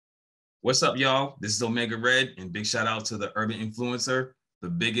What's up, y'all? This is Omega Red, and big shout out to the Urban Influencer, the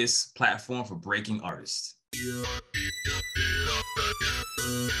biggest platform for breaking artists.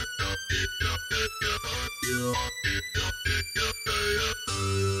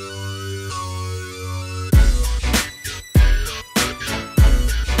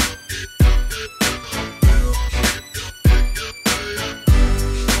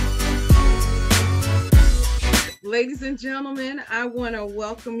 Ladies and gentlemen, I want to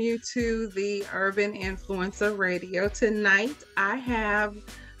welcome you to the Urban Influencer Radio. Tonight, I have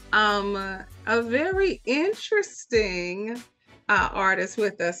a very interesting artist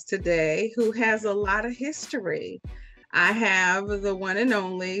with us today who has a lot of history. I have the one and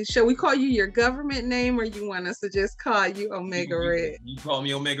only. Shall we call you your government name, or you want us to just call you Omega Red? You call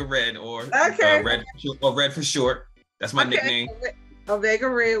me Omega Red, or okay. Red for short. That's my nickname. Omega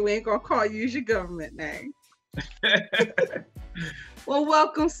Red. We ain't gonna call you your government name. Well,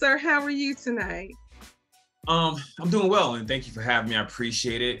 welcome, sir. How are you tonight? I'm doing well, and thank you for having me. I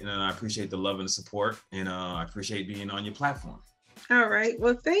appreciate it, and I appreciate the love and the support, and I appreciate being on your platform. All right.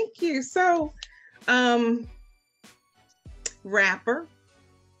 Well, thank you. So, rapper.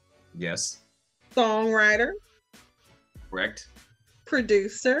 Yes. Songwriter. Correct.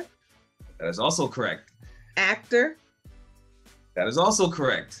 Producer. That is also correct. Actor. That is also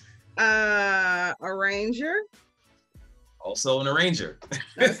correct. Arranger. Also an arranger.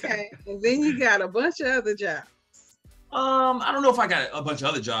 Okay. And then you got a bunch of other jobs. I don't know if I got a bunch of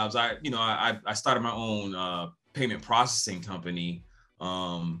other jobs. I started my own payment processing company.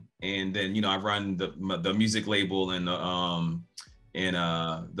 And then, I run the music label and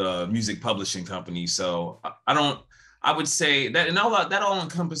the music publishing company. So I would say that, and all that all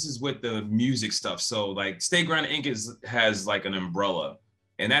encompasses with the music stuff. So like Stay Grounded Inc. has like an umbrella.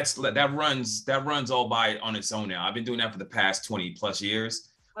 And that runs all by on its own now. I've been doing that for the past 20 plus years.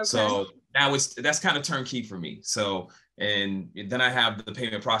 Okay. So now that's kind of turnkey for me. So, and then I have the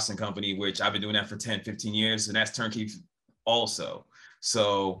payment processing company, which I've been doing that for 10, 15 years. And that's turnkey also.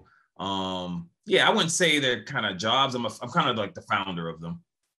 So, yeah, I wouldn't say they're kind of jobs. I'm kind of like the founder of them.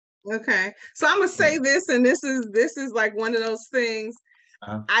 Okay. So I'm going to say this, and this is like one of those things.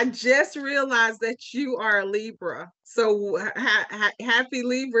 I just realized that you are a Libra. So happy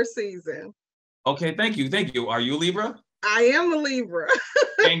Libra season. Okay, thank you. Are you a Libra? I am a Libra.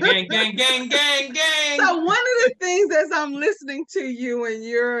 Gang, gang, gang, gang, gang, gang. So one of the things as I'm listening to you and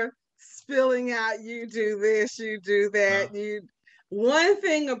you're spilling out, you do this, you do that. One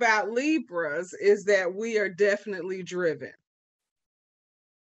thing about Libras is that we are definitely driven.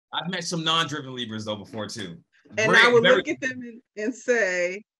 I've met some non-driven Libras though before too. And I would look at them and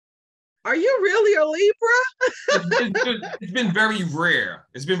say, are you really a Libra? It's been very rare.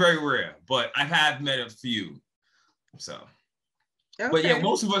 It's been very rare, but I have met a few. So, okay. But yeah,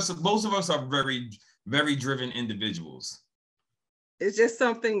 most of us are very, very driven individuals. It's just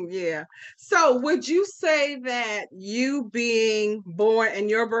something, yeah. So would you say that you being born, and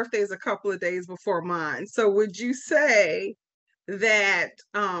your birthday is a couple of days before mine, so would you say that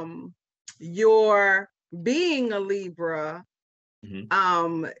your being a Libra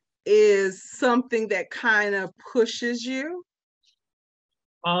is something that kind of pushes you?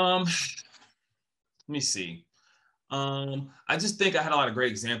 Let me see. I just think I had a lot of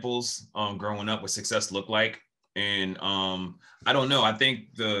great examples growing up what success looked like. And I don't know, I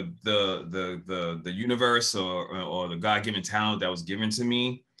think the universe or the God-given talent that was given to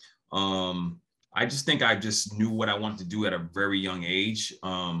me, I just think I just knew what I wanted to do at a very young age.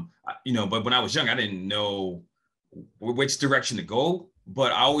 But when I was young, I didn't know which direction to go,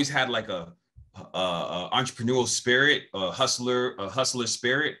 but I always had like a entrepreneurial spirit, a hustler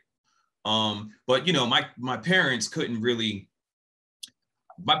spirit. But my parents couldn't really,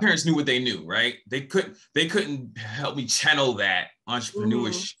 my parents knew what they knew, right? They couldn't help me channel that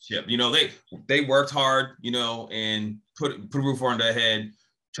entrepreneurship. Mm-hmm. They worked hard, and put a roof over their head,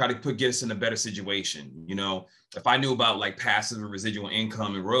 try to get us in a better situation. If I knew about like passive and residual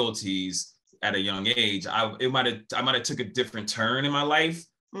income and royalties at a young age, I might have took a different turn in my life.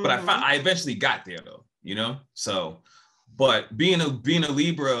 Mm-hmm. But I eventually got there though, So, but being a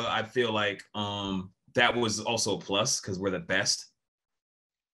Libra, I feel like that was also a plus because we're the best.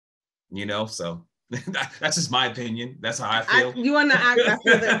 So that's just my opinion. That's how I feel. I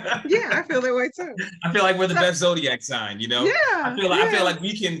feel that. Yeah, I feel that way too. I feel like we're the best zodiac sign. Yeah. I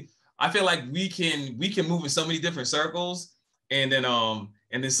feel like we can move in so many different circles, and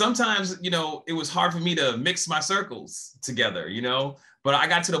then sometimes it was hard for me to mix my circles together. But I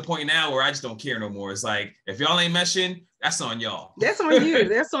got to the point now where I just don't care no more. It's like if y'all ain't meshing, that's on y'all. That's on you.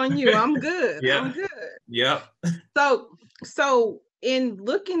 That's on you. I'm good. Yeah. I'm good. Yep. So in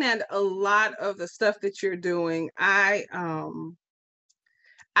looking at a lot of the stuff that you're doing, I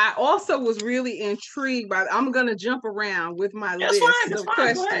also was really intrigued by, I'm going to jump around with my That's fine. list That's of fine.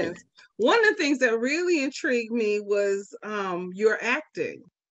 Go ahead. questions. One of the things that really intrigued me was your acting.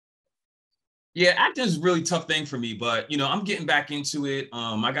 Yeah, acting is a really tough thing for me, but you know, I'm getting back into it.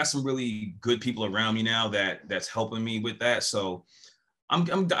 I got some really good people around me now that's helping me with that. So I'm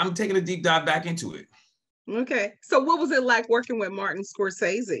taking a deep dive back into it. Okay. So what was it like working with Martin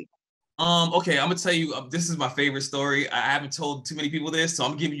Scorsese? Okay, I'm gonna tell you. This is my favorite story. I haven't told too many people this, so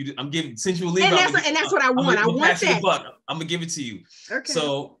I'm giving. Since you were leaving, And that's what I want. I I'm gonna want pass you the that. buck. I'm gonna give it to you. Okay.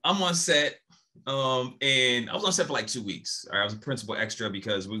 So I'm on set, and I was on set for like 2 weeks. All right, I was a principal extra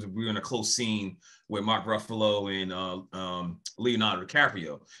because we were in a close scene with Mark Ruffalo and Leonardo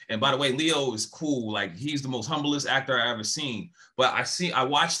DiCaprio. And by the way, Leo is cool. Like he's the most humblest actor I ever seen. But I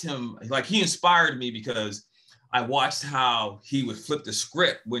watched him. Like he inspired me because I watched how he would flip the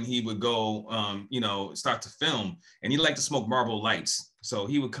script when he would go, start to film, and he liked to smoke Marlboro Lights. So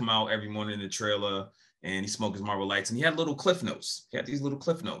he would come out every morning in the trailer and he smoked his Marlboro Lights, and he had little cliff notes. He had these little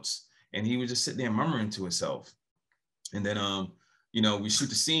cliff notes, and he would just sit there murmuring to himself. And then, we shoot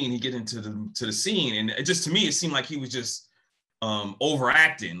the scene. He get into the scene, and it just to me it seemed like he was just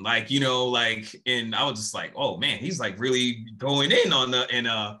overacting, and I was just like, oh man, he's like really going in on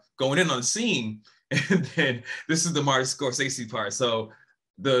the scene. And then this is the Martin Scorsese part. So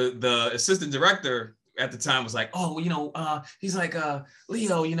the assistant director at the time was like, oh, he's like,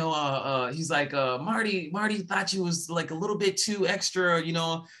 Leo, he's like, Marty thought you was like a little bit too extra,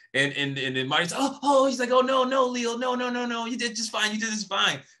 and then Marty's, he's like, oh, no, Leo, no, you did just fine. You did just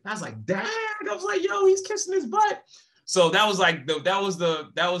fine. And I was like, dang, I was like, yo, he's kissing his butt. So that was like that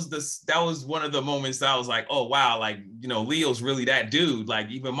was one of the moments that I was like, oh wow, like Leo's really that dude. Like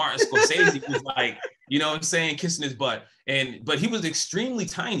even Martin Scorsese was like, what I'm saying, kissing his butt. But he was extremely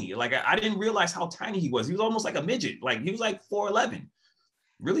tiny. Like I didn't realize how tiny he was. He was almost like a midget. Like he was like 4'11",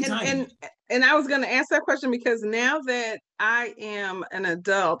 really tiny. And I was going to ask that question because now that I am an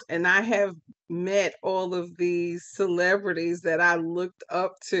adult and I have met all of these celebrities that I looked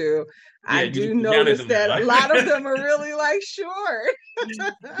up to, yeah, I do notice that a lot of them are really like short.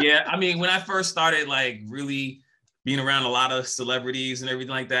 Yeah, I mean, when I first started like really being around a lot of celebrities and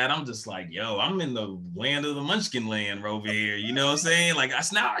everything like that, I'm just like, yo, I'm in the land of the Munchkin land over here. You know what I'm saying? Like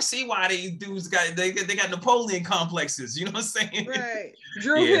now I see why these dudes got Napoleon complexes. You know what I'm saying? Right.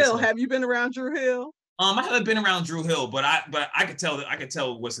 Drew Hill. So, have you been around Drew Hill? I haven't been around Drew Hill, but I could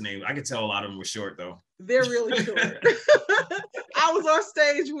tell what's the name. I could tell a lot of them were short though. They're really short. I was on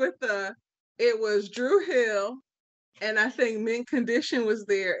stage with it was Drew Hill, and I think Mint Condition was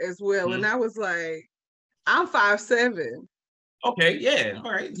there as well. Mm-hmm. And I was like, I'm 5'7". Okay, yeah,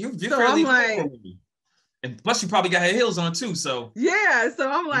 all right. You're so fairly like, and plus you probably got her heels on too. So yeah, so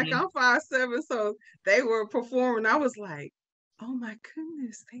I'm like, mm-hmm. I'm 5'7". So they were performing. I was like, oh my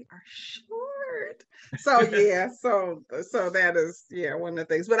goodness, they are short. So yeah, so that is one of the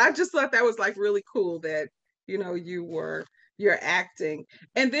things. But I just thought that was like really cool that you're acting.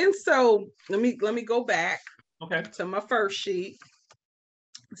 And then so let me go back to my first sheet.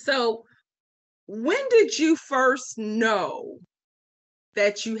 So when did you first know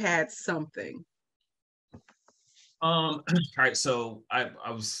that you had something? All right, so I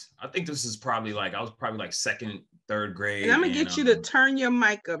think this is probably like I was probably like second, third grade. And I'm gonna get you to turn your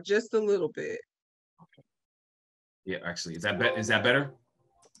mic up just a little bit. Okay. Yeah, actually, is that better? Is that better?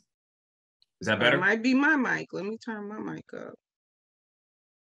 It might be my mic. Let me turn my mic up.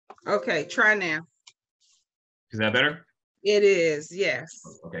 Okay, try now. Is that better? It is, yes.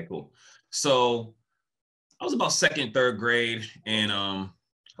 Okay, cool. So I was about second, third grade, and I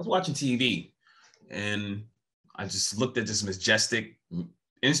was watching TV, and I just looked at this majestic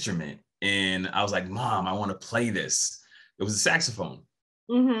instrument, and I was like, Mom, I want to play this. It was a saxophone.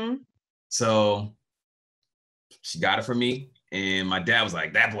 Mm-hmm. So she got it for me, and my dad was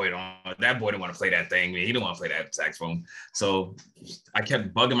like, that boy don't want to play that thing, man. He don't want to play that saxophone. So I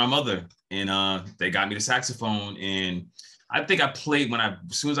kept bugging my mother, and they got me the saxophone, and I think I played as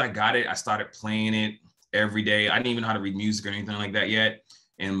soon as I got it, I started playing it every day. I didn't even know how to read music or anything like that yet.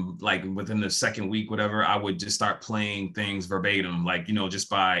 And like within the second week, whatever, I would just start playing things verbatim, like, just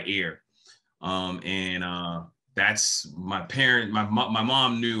by ear. That's my parent. My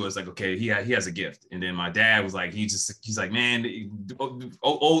mom knew. I was like, okay, he has a gift. And then my dad was like, he's like, man,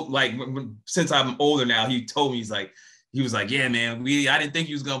 like since I'm older now, he told me, he was like, yeah, man, I didn't think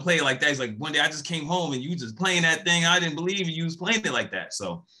you was gonna play it like that. He's like, one day I just came home and you just playing that thing. I didn't believe you was playing it like that.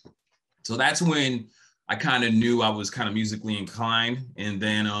 So that's when I kind of knew I was kind of musically inclined. And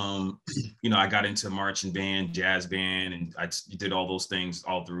then, you know, I got into marching band, jazz band, and I did all those things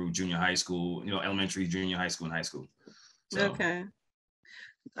all through junior high school, you know, elementary, junior high school, and high school. So, Okay.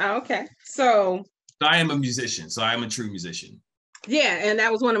 Okay. So I am a musician. So I am a true musician. yeah, and that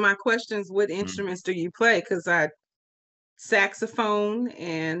was one of my questions. What Mhm. instruments do you play? Because I saxophone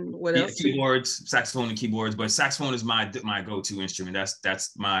and what Yeah, else? keyboards, saxophone and keyboards, but saxophone is my go-to instrument.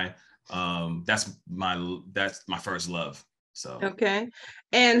 That's my first love. So Okay.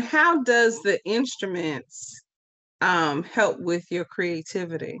 And how does the instruments help with your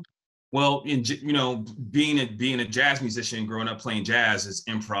creativity? well, you know, being a jazz musician, growing up playing jazz is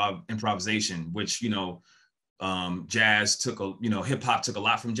improvisation, which, you know, jazz took a, you know, hip hop took a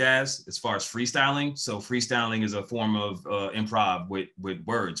lot from jazz as far as freestyling. So freestyling is a form of improv with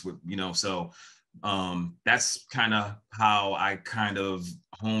words, with, you know, so that's kind of how I kind of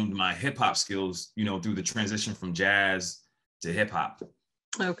honed my hip hop skills, you know, through the transition from jazz to hip hop.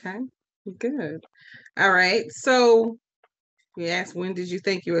 Okay. Good. All right. So you asked, when did you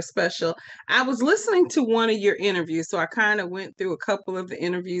think you were special? I was listening to one of your interviews, so I kind of went through a couple of the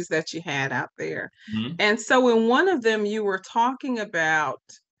interviews that you had out there. Mm-hmm. And so in one of them, you were talking about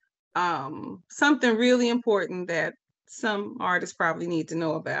something really important that some artists probably need to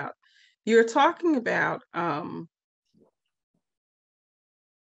know about. You're talking about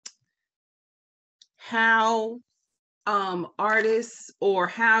how artists, or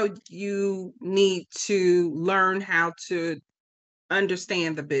how you need to learn how to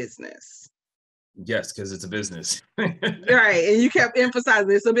understand the business. Yes, because it's a business. Right. And you kept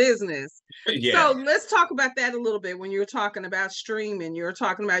emphasizing it's a business. Yeah. So let's talk about that a little bit. When you're talking about streaming, you're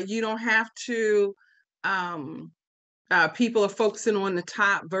talking about you don't have to, um, people are focusing on the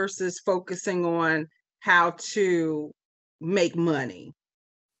top versus focusing on how to make money.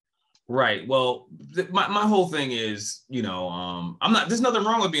 Right. Well, my whole thing is, you know, I'm not, there's nothing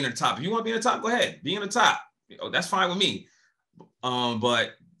wrong with being at the top. If you want to be in the top, go ahead, be in the top. You know, that's fine with me.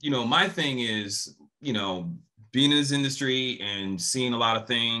 But, you know, my thing is, you know, being in this industry and seeing a lot of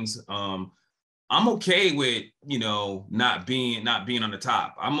things, I'm okay with, you know, not being on the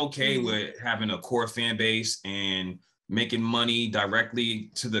top. I'm okay Mhm. with having a core fan base and making money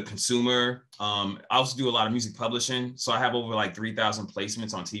directly to the consumer. I also do a lot of music publishing. So I have over like 3,000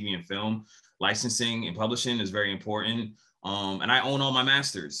 placements on TV and film. Licensing and publishing is very important. And I own all my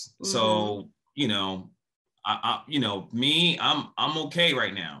masters. Mhm. So, you know, you know, me, I'm okay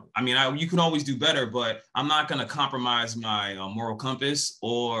right now. I mean, you can always do better, but I'm not gonna compromise my moral compass,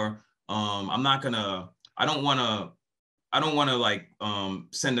 or I'm not gonna. I don't want to like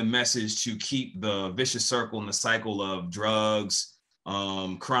send a message to keep the vicious circle and the cycle of drugs,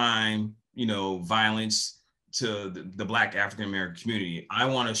 crime, you know, violence to the Black African American community. I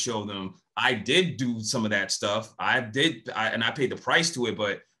want to show them I did do some of that stuff. And I paid the price to it,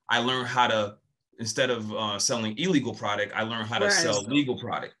 but I learned how to, instead of selling illegal product, I learned how to Right. sell legal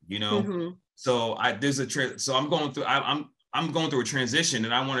product. You know, Mhm. so so I'm going through. I'm going through a transition,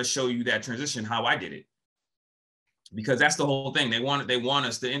 and I want to show you that transition how I did it, because that's the whole thing. They want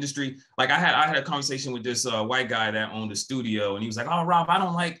us, the industry. Like I had a conversation with this white guy that owned a studio, and he was like, "Oh, Rob, I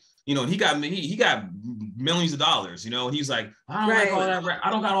don't like, you know," and he got millions of dollars, you know, and he's like, "I don't like all Right. that rap. I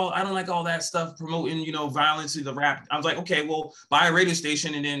don't like all that stuff promoting, you know, violence to the rap." I was like, "Okay, well, buy a radio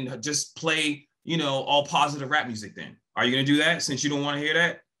station and then just play, you know, all positive rap music. Then are you gonna do that since you don't want to hear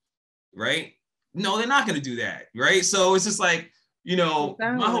that?" Right? No, they're not going to do that, right? So it's just like, you know,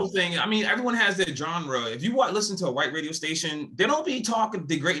 my whole Balance. thing. I mean, everyone has their genre. If you listen to a white radio station, they don't be talking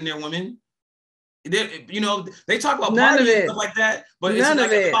degrading their women. You know, they talk about None of partying and it. stuff like that, but it's None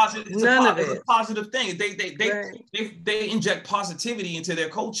of like a it. positive. None of It's a it. positive thing. Right. They inject positivity into their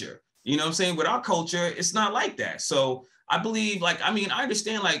culture. You know what I'm saying? With our culture, it's not like that. So I believe, like, I mean, I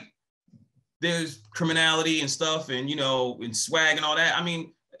understand, like, there's criminality and stuff, and, you know, and swag and all that. I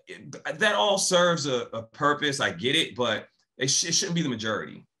mean, that all serves a purpose. I get it, but it shouldn't be the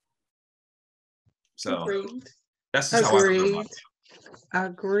majority. So Agreed. that's just how I feel about Agreed. it.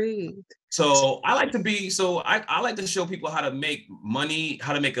 Agreed. So I like to be, so I like to show people how to make money,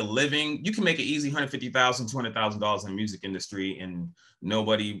 how to make a living. You can make an easy $150,000, $200,000 in the music industry, and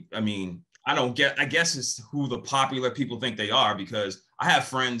nobody, I mean, I guess it's who the popular people think they are, because I have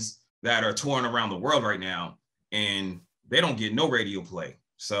friends that are touring around the world right now and they don't get no radio play.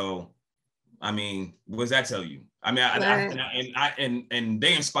 So, I mean, what does that tell you? I mean, Right. and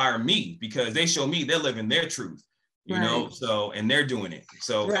they inspire me because they show me they're living their truth, you Right. know. So, and they're doing it.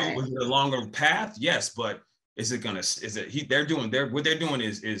 So, Right. was it a longer path? Yes, but they're doing what they're doing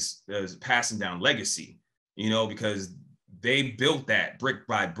is passing down legacy, you know, because they built that brick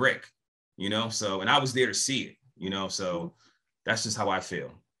by brick, you know, so, and I was there to see it, you know, so that's just how I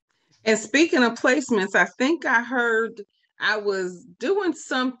feel. And speaking of placements, I think I was doing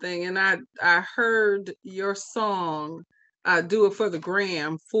something and I heard your song, Do It for the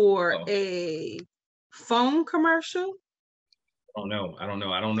Gram, for Oh, a phone commercial. I don't know. I don't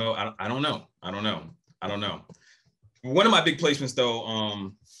know. I don't know. I don't know. I don't know. I don't know. One of my big placements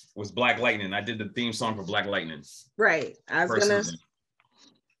though, was Black Lightning. I did the theme song for Black Lightning. Right. I was First gonna season.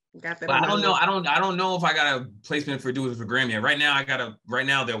 got that But on I my don't know. list. I don't know if I got a placement for Do It for Grammy yet. Right now, right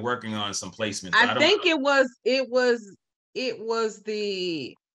now they're working on some placements. But I I don't. think it was the it was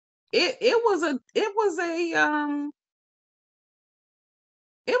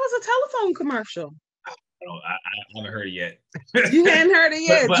a telephone commercial. I haven't heard it yet. You hadn't heard it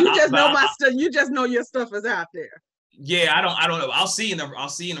yet. but You just know my I, stuff. You just know your stuff is out there. yeah, I don't know. I'll see in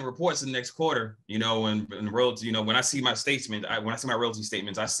the reports in the next quarter. You know, and the royalty. You know, when I see my statement, when I see my royalty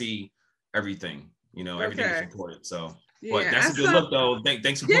statements, I see everything. You know, everything is Okay. reported. So, but Yeah, that's I a good saw. look though.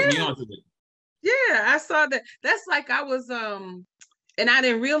 Thanks for putting me Yeah, on to it. yeah, I saw that. That's like I was and I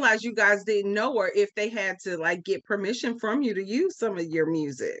didn't realize you guys didn't know or if they had to like get permission from you to use some of your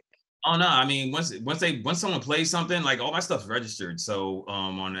music. Oh no, I mean once someone plays something, like all my stuff's registered. So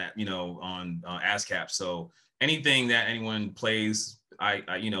on that, you know, on ASCAP. So anything that anyone plays, I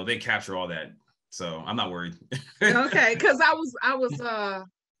you know, they capture all that. So I'm not worried. Okay, because I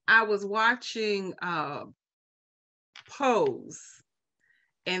was watching Pose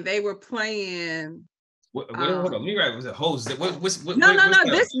and they were playing Hold on, let me write. Was it hose? no, What's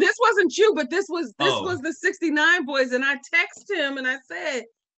that? this wasn't you, but this Oh, was the 69 Boys, and I texted him and I said,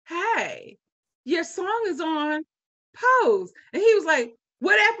 hey, your song is on Pose, and he was like,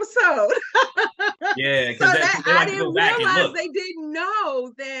 what episode? yeah, So because that they I like to didn't go back and realize look. they didn't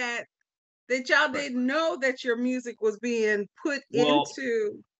know that y'all Right. didn't know that your music was being put Well,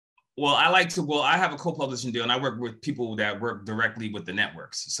 into. Well, I like to. Well, I have a co-publishing deal, and I work with people that work directly with the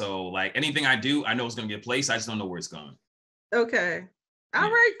networks. So, like anything I do, I know it's going to get placed. I just don't know where it's going. Okay, all Yeah.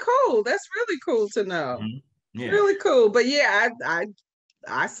 right, cool. That's really cool to know. Mm-hmm. Yeah. Really cool. But yeah,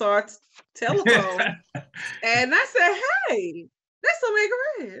 I saw a telephone and I said, hey, that's Omega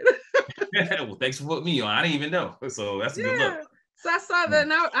Red. Well, thanks for putting me on. I didn't even know. So that's a good look. Yeah. So I saw Yeah. that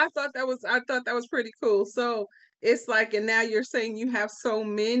and I thought that was pretty cool. So it's like, and now you're saying you have so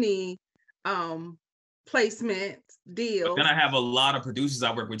many um placement But then deals. I have a lot of producers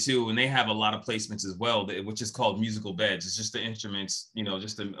I work with too, and they have a lot of placements as well, which is called musical beds. It's just the instruments, you know,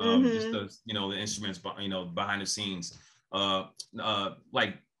 just Mm-hmm. the, you know, the instruments, you know, behind the scenes.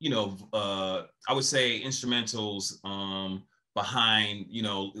 Like, you know, I would say instrumentals, behind, you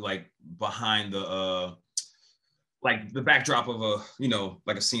know, like behind the, like the backdrop of a, you know,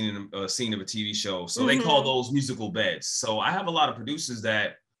 like a scene of a TV show. So they call Mm-hmm. those musical beds. So I have a lot of producers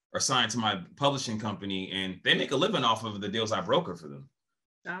that are signed to my publishing company, and they make a living off of the deals I broker for them.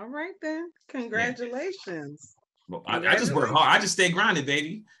 All right then. Yeah. Congratulations. Well, I just work hard. I Congratulations. just stay grinding,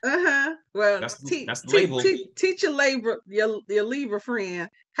 baby. Uh-huh. Well, That's the label. teach your Libra friend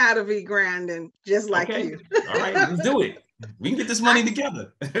how to be grinding just like Okay. you. All right, let's do it. We can get this money I,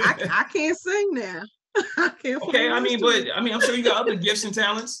 together. I can't sing now. I can't play Okay, an I mean, but instrument. I mean, I'm sure you got other gifts and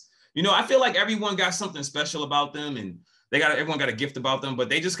talents. You know, I feel like everyone got something special about them, and everyone got a gift about them, but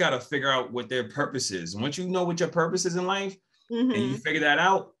they just got to figure out what their purpose is. And once you know what your purpose is in life, and you Mm-hmm. figure that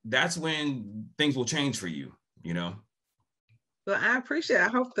out, that's when things will change for you. You know. Well, I appreciate it. I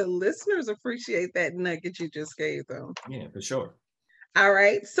hope the listeners appreciate that nugget you just gave them. Yeah, for sure. All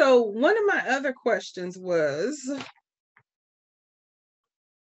right. So one of my other questions was,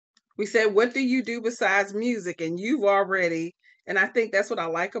 we said, what do you do besides music? And you've already, and I think that's what I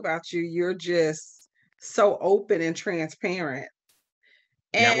like about you. You're just so open and transparent.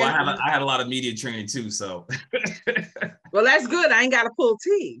 Yeah, well, And I had a lot of media training too, so well, that's good. I ain't got to pull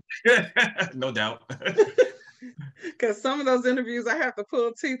teeth no doubt. because some of those interviews I have to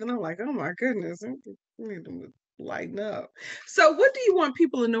pull teeth, and I'm like, oh my goodness, I need to lighten up. So, what do you want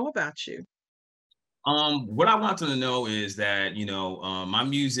people to know about you? What I want them to know is that, you know, my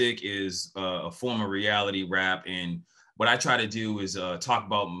music is a form of reality rap, and what I try to do is talk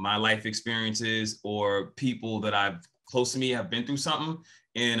about my life experiences or people that I've close to me have been through something,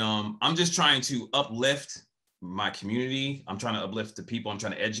 and I'm just trying to uplift my community. I'm trying to uplift the people. I'm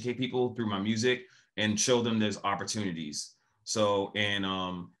trying to educate people through my music and show them there's opportunities. So, and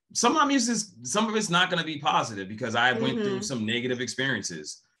some of my music, some of it's not going to be positive because I went through Mm-hmm. some negative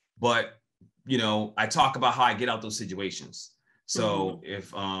experiences, but you know, I talk about how I get out those situations.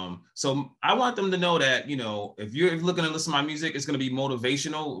 Mm-hmm. So so I want them to know that, you know, if you're looking to listen to my music, it's going to be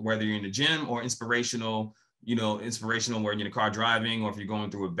motivational, whether you're in the gym, or inspirational, inspirational where you're in the car driving, or if you're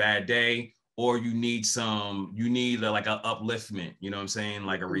going through a bad day, or you need like a upliftment, you know what I'm saying?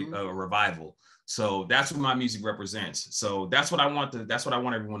 Like a revival. So that's what my music represents. So that's what I want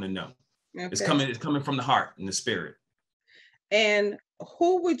everyone to know. Okay. It's coming from the heart and the spirit. And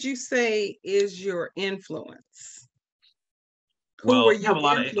who would you say is your influence? Well,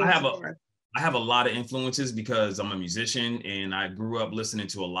 I have a lot of influences because I'm a musician and I grew up listening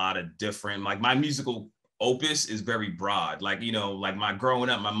to a lot of different, like my musical opus is very broad. Like, like my growing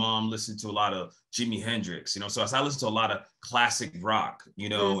up, my mom listened to a lot of Jimi Hendrix, so I listened to a lot of classic rock,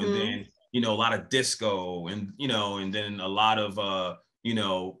 and then, a lot of disco and, and then a lot of,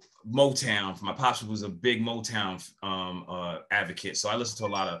 Motown. My pops was a big Motown advocate. So I listened to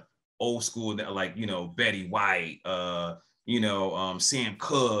a lot of old school, like, Betty White, Sam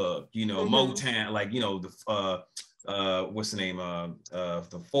Cooke, Motown, like, what's the name?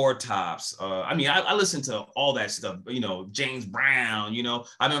 The Four Tops. I listened to all that stuff, James Brown,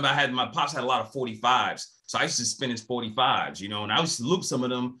 I remember my pops had a lot of 45s. So I used to spin his 45s, and I used to loop some of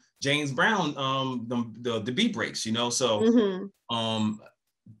them James Brown, the beat breaks, so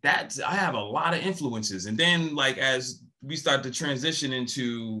I have a lot of influences. And then like, as we start to transition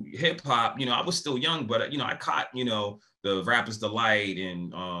into hip hop, I was still young, but I caught, the Rapper's Delight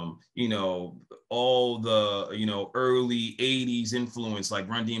and, all the, early 80s influence, like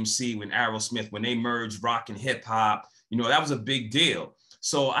Run DMC, when Aerosmith, when they merged rock and hip hop, that was a big deal.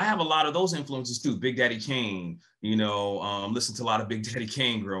 So I have a lot of those influences too. Big Daddy Kane, listen to a lot of Big Daddy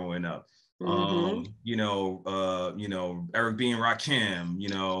Kane growing up. Eric B. and Rakim,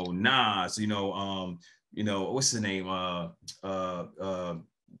 Nas, what's the name?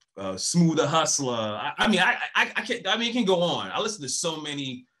 Smooth the Hustler. It can go on. I listen to so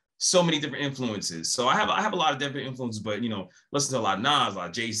many different influences. So I have a lot of different influences, but listen to a lot of Nas, a lot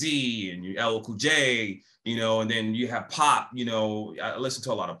of Jay-Z and LL Cool J, and then you have pop, I listen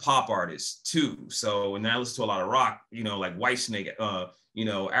to a lot of pop artists too. So, and then I listen to a lot of rock, like Whitesnake,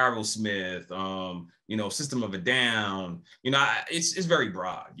 Aerosmith, System of a Down, it's very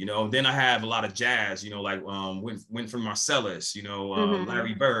broad, Then I have a lot of jazz, like Winfred Marsalis,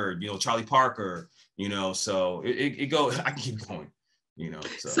 Larry Bird, Charlie Parker, so it goes, I can keep going,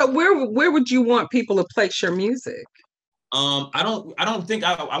 So where would you want people to place your music? I don't think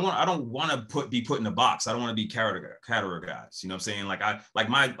I want to be put in a box. I don't want to be categorized. You know what I'm saying? Like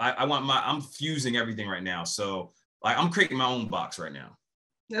I'm fusing everything right now. So like I'm creating my own box right now.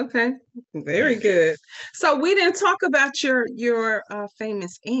 Okay, very good. So we didn't talk about your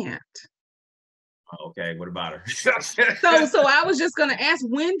famous aunt. Okay, what about her? so I was just gonna ask,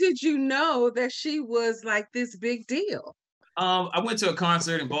 when did you know that she was like this big deal? I went to a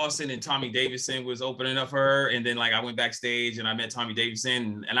concert in Boston and Tommy Davidson was opening up for her. And then like I went backstage and I met Tommy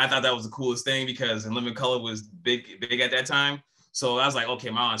Davidson and I thought that was the coolest thing because In Living Color was big at that time. So I was like,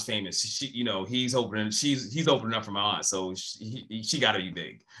 okay, my aunt's famous. She, he's opening up for my aunt. So she got to be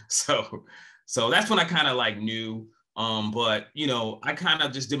big. So that's when I kind of like knew. But I kind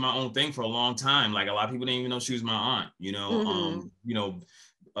of just did my own thing for a long time. Like a lot of people didn't even know she was my aunt,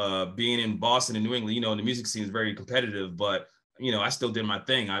 being in Boston and New England, the music scene is very competitive, but I still did my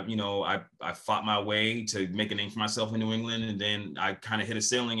thing. I fought my way to make a name for myself in New England, and then I kind of hit a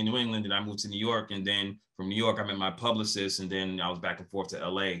ceiling in New England, and I moved to New York, and then from New York I met my publicist, and then I was back and forth to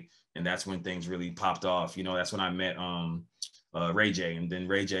LA, and that's when things really popped off. That's when I met Ray J, and then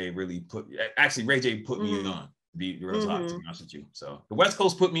Ray J put me on. Be real talk, to be honest with you. So the West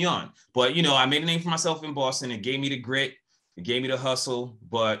Coast put me on, but I made a name for myself in Boston. It gave me the grit. It gave me the hustle,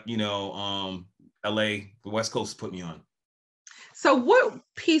 but LA, the West Coast put me on. So what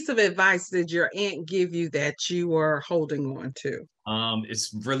piece of advice did your aunt give you that you were holding on to?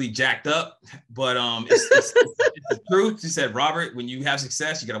 It's really jacked up, but it's the truth. She said, Robert, when you have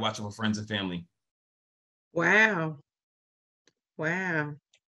success, you got to watch over friends and family. Wow. And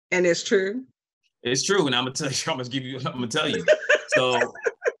it's true? It's true. And I'm going to tell you.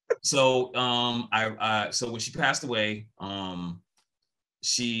 So when she passed away,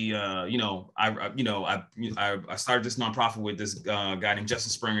 she I started this nonprofit with this guy named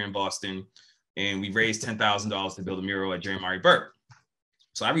Justin Springer in Boston, and we raised $10,000 to build a mural at Jeremiah Burke.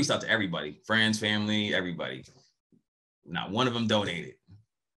 So I reached out to everybody, friends, family, everybody. Not one of them donated.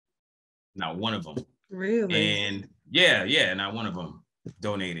 Not one of them. Really? And yeah, not one of them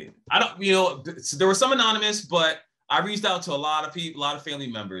donated. I don't, there were some anonymous, but I reached out to a lot of people, a lot of family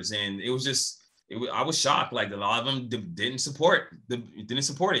members, and it was just, I was shocked. Like a lot of them didn't support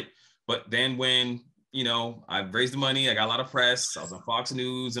it. But then when you know, I raised the money. I got a lot of press. I was on Fox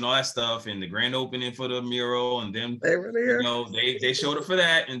News and all that stuff, and the grand opening for the mural. And then, They were you there. know, they showed up for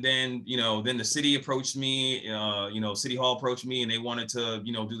that. And then, you know, then the city approached me. You know, City Hall approached me, and they wanted to,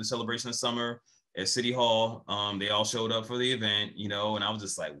 you know, do the celebration of summer at City Hall. They all showed up for the event, you know, and I was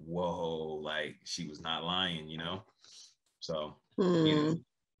just like, whoa, like she was not lying, you know. So, you know,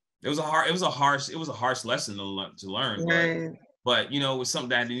 it was a harsh lesson to learn, Right. but you know, it was something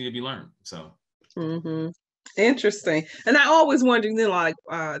that needed to be learned. So. Mm-hmm. Interesting. And I always wondered, you know, like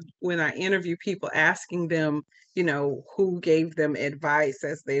when I interview people, asking them, you know, who gave them advice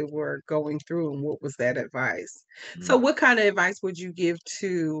as they were going through and what was that advice? So, Mm-hmm. what kind of advice would you give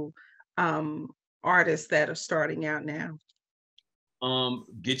to um, artists that are starting out now?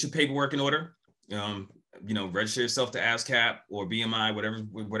 Get your paperwork in order. Um, you know, register yourself to ASCAP or BMI,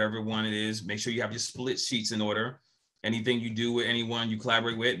 whatever one it is. Make sure you have your split sheets in order. Anything you do with anyone you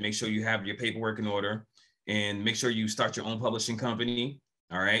collaborate with, make sure you have your paperwork in order, and make sure you start your own publishing company.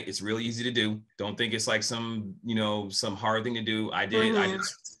 All right, it's really easy to do. Don't think it's like some, you know, some hard thing to do. I did it.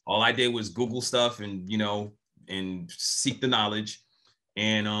 All I did was Google stuff and, you know, and seek the knowledge,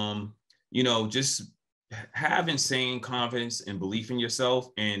 and you know, just have insane confidence and belief in yourself,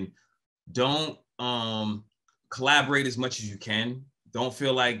 and don't collaborate as much as you can. Don't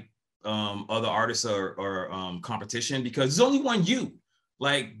feel like other artists are competition, because there's only one you.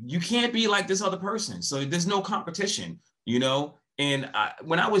 Like, you can't be like this other person, so there's no competition, you know. And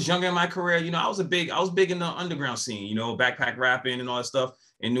when I was younger in my career, you know, I was big in the underground scene, you know, backpack rapping and all that stuff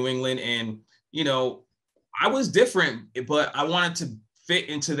in New England. And you know, I was different, but I wanted to fit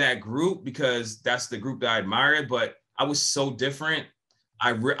into that group because that's the group that I admired. But I was so different.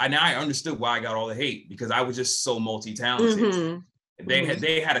 Now I understood why I got all the hate, because I was just so multi-talented. Mm-hmm.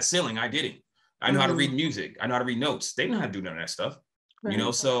 They had a ceiling, I didn't. I know how to read music. I know how to read notes. They didn't know how to do none of that stuff. You know,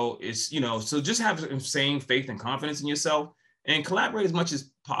 Right. so it's, you know, so just have insane faith and confidence in yourself, and collaborate as much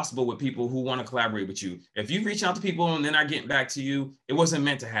as possible with people who want to collaborate with you. If you reach out to people and they're not getting back to you, it wasn't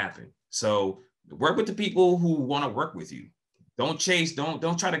meant to happen. So work with the people who want to work with you. Don't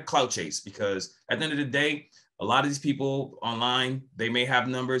try to clout chase, because at the end of the day, a lot of these people online, they may have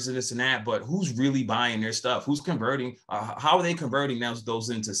numbers and this and that, but who's really buying their stuff? Who's converting? How are they converting those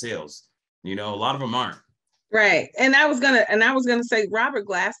into sales? You know, a lot of them aren't. Right. And I was gonna say Robert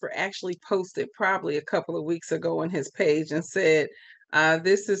Glasper actually posted probably a couple of weeks ago on his page and said,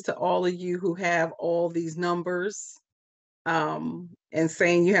 this is to all of you who have all these numbers, and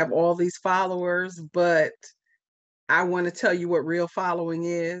saying you have all these followers, but I want to tell you what real following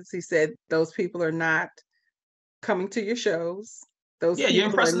is. He said those people are not coming to your shows. Those Yeah, you're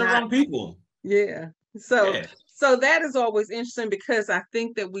people are impressing the not. wrong people. Yeah. So Yeah. so that is always interesting, because I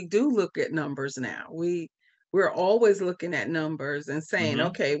think that we do look at numbers now. We're always looking at numbers and saying, Mm-hmm.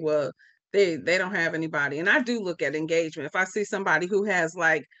 okay, well, they don't have anybody. And I do look at engagement. If I see somebody who has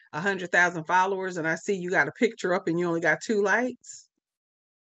like 100,000 followers and I see you got a picture up and you only got 2 likes,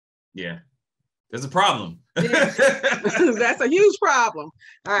 Yeah. There's a problem. yeah, that's a huge problem.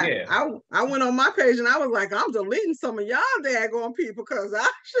 I, Yeah. I I went on my page and I was like, I'm deleting some of y'all daggone people because I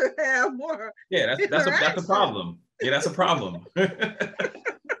should have more Yeah, that's a interaction. problem. Yeah, that's a problem.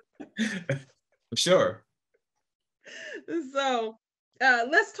 For sure. So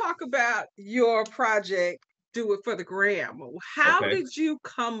let's talk about your project, Do It for the Gram. How Okay. did you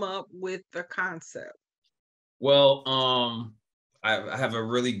come up with the concept? Well, I have a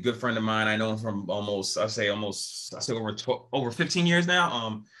really good friend of mine. I know him from I say over 15 years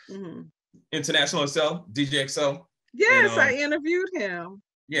now. Mhm. International XL, DJ XL. And Yes, I interviewed him.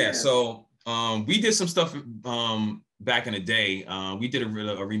 yeah, Yes. so we did some stuff back in the day. We did a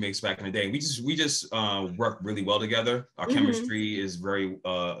remix back in the day. We just worked really well together. Our Hmm. chemistry is very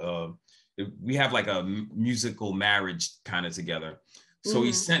we have like a musical marriage kind of together. So he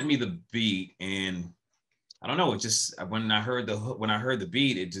Hmm. sent me the beat, and I don't know, it just, when I heard the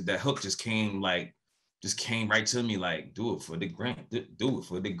beat, that hook just came right to me, like, do it for the grant, do it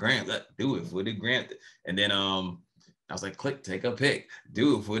for the grant, do it for the grant. And then I was like, click, take a pic,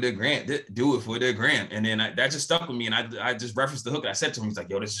 do it for the grant, do it for the grant. And then that just stuck with me, and I just referenced the hook. I said to him, he's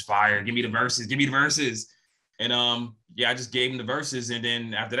like, yo, this is fire, give me the verses, give me the verses. And yeah, I just gave him the verses, and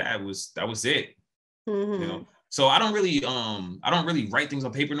then after that was it, you know. Hmm. So I don't really write things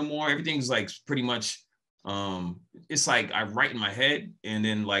on paper no more. Everything's like pretty much it's like I write in my head, and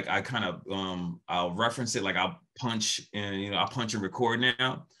then like I kind of I'll reference it, like I'll punch, and I'll punch and record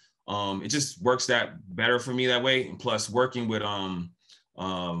now. It just works that better for me that way. And plus working with like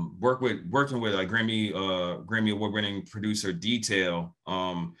Grammy award winning producer Detail,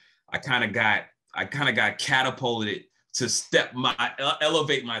 I kind of got catapulted to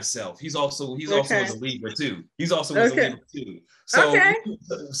elevate myself. He's also Okay. was a Libra too. He's also was a Okay. Libra too. So Okay.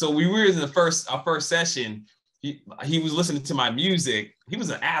 we were in our first session. He was listening to my music. He was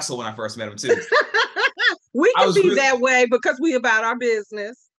an asshole when I first met him too. We I can was be really, that way because we about our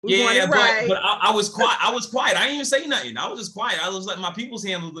business. We want it yeah, right. but I was quiet. I was quiet. I didn't even say nothing. I was just quiet. I was letting my peoples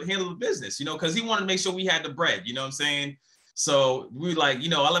handle the business, you know, because he wanted to make sure we had the bread. You know what I'm saying? So we like, you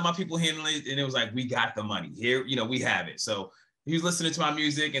know, I let my people handle it, and it was like, we got the money here. You know, we have it. So he was listening to my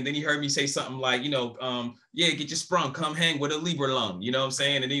music, and then he heard me say something like, you know, yeah, get your sprung, come hang with a Libra lum. You know what I'm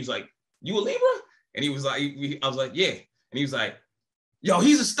saying? And he was like, you a Libra? And he was like, I was like, yeah. And he was like, yo,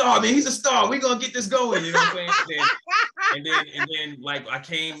 he's a star, man. He's a star. We're gonna get this going. You know what I'm saying? And then like I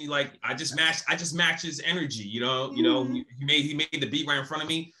came, like I just matched his energy, you know. He made the beat right in front of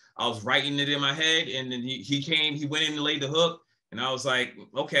me. I was writing it in my head, and then he came, he went in and laid the hook, and I was like,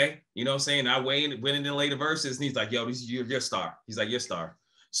 okay, you know what I'm saying? I went in and laid the verses, and he's like, yo, this is your star. He's like, your star.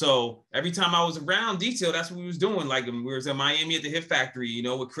 So every time I was around Detail, that's what we was doing. Like we was in Miami at the Hit Factory, you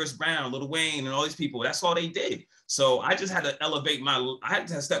know, with Chris Brown, Lil Wayne, and all these people. That's all they did. So I just had to I had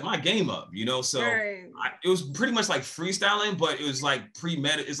to step my game up, you know. So Right. it was pretty much like freestyling, but it was like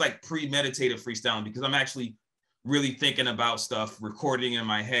premeditated freestyling, because I'm actually really thinking about stuff, recording in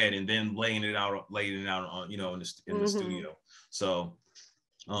my head, and then laying it out on, you know, in the studio. So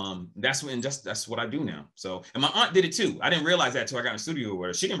that's what I do now. So, and my aunt did it too. I didn't realize that till I got in the studio with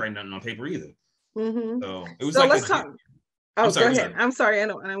her. She didn't write nothing on paper either. So it was So like let's talk. Oh, I'm sorry, go ahead. I'm sorry. I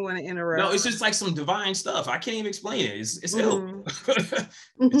don't want to interrupt. no, it's just like some divine stuff. I can't even explain it. It's ill.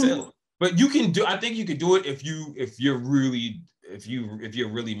 It's ill. But you can do. I think you could do it if you're really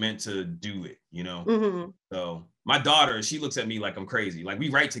meant to do it. You know. So my daughter, she looks at me like I'm crazy. Like we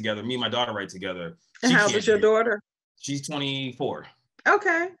write together. Me and my daughter write together. And how old is your daughter? She's 24.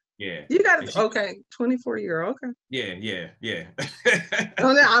 Okay. Yeah. You got it. Okay. 24-year-old. Okay. Yeah.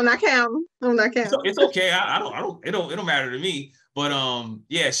 I'm not counting. It's okay. I don't. It don't matter to me. But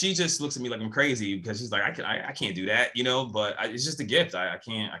yeah, she just looks at me like I'm crazy, because she's like, I can't do that, you know. But it's just a gift. I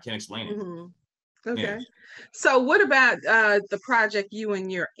can't explain it. Okay. Yeah. So what about the project you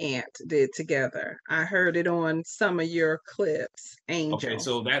and your aunt did together? I heard it on some of your clips. Angel. Okay,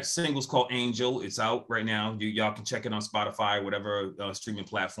 so that single's called Angel. It's out right now. Y'all can check it on Spotify, whatever streaming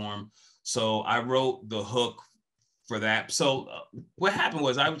platform. So I wrote the hook for that. So what happened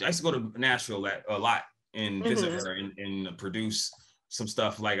was I used to go to Nashville a lot and visit her and produce some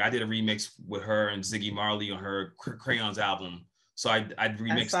stuff. Like I did a remix with her and Ziggy Marley on her Crayons album. So I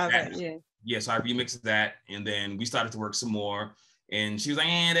remixed that. Yeah, so I remixed that, and then we started to work some more. And she was like,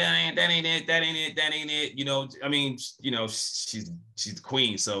 that ain't it. You know, I mean, you know, she's the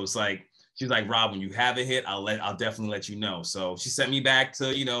queen. So it's like, she's like, Rob, when you have a hit, I'll definitely let you know. So she sent me back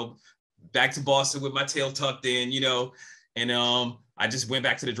to Boston with my tail tucked in, you know, and I just went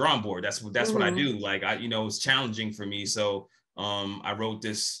back to the drawing board. That's what I do. Like it's challenging for me. So I wrote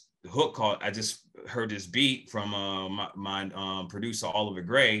this hook called, I just heard this beat from my producer Oliver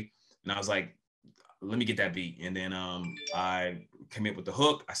Gray, and I was like, let me get that beat. And then I commit with the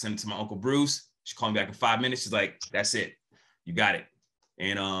hook. I sent it to my Uncle Bruce. She called me back in 5 minutes. She's like, that's it. You got it.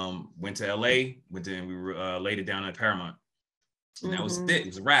 And went to LA. We laid it down at Paramount. And that was it. It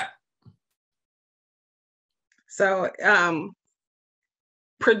was a wrap. So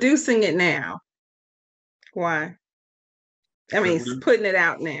producing it now. Why? I mean, putting it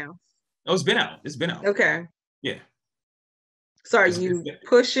out now. Oh, it's been out. Okay. Yeah. So are you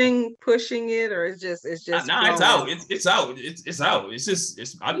pushing it, or it's just nah, it's out. It's out. It's out.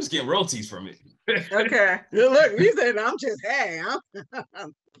 I'm just getting royalties from it. Okay. Look, you said I'm just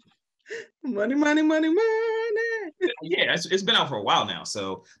money. Yeah, it's been out for a while now.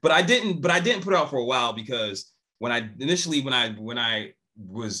 So, but I didn't put it out for a while because when I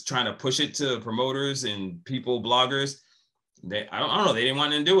was trying to push it to promoters and people, bloggers, I don't know, they didn't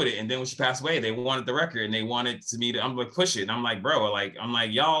want to do it. And then when she passed away, they wanted the record and they wanted me to, I'm like, push it. And I'm like, bro,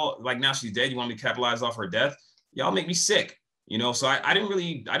 y'all, like, now she's dead, you want me to capitalize off her death? Y'all make me sick, you know? So I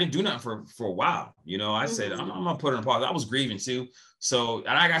didn't do nothing for a while, you know? I said, I'm gonna put it on pause. I was grieving too. So,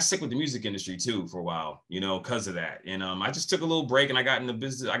 and I got sick with the music industry too for a while, you know, because of that. And I just took a little break and I got in the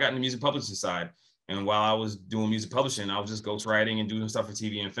music publishing side. And while I was doing music publishing, I was just ghostwriting and doing stuff for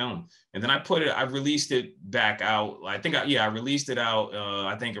TV and film. And then I released it back out. I released it out,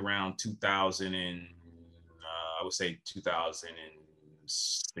 I think around 2000 and I would say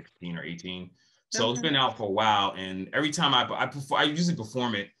 2016 or 18. So It's been out for a while. And every time I usually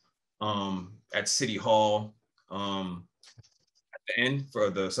perform it at City Hall. end for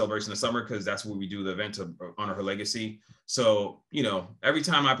the celebration of summer, because that's where we do the event to honor her legacy. So, you know, every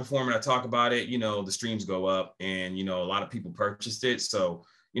time I perform and I talk about it, you know, the streams go up, and, you know, a lot of people purchased it. So,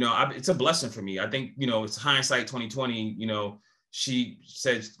 you know, it's a blessing for me. I think, you know, it's hindsight 2020, you know, she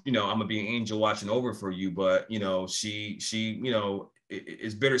said, you know, I'm gonna be an angel watching over for you, but, you know, she, you know,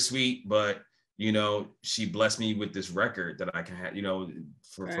 it's bittersweet, but, you know, she blessed me with this record that I can have, you know,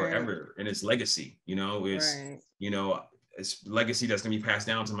 for forever, and it's legacy, you know, you know, it's legacy that's gonna be passed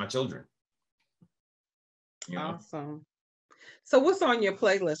down to my children. You know? Awesome. So what's on your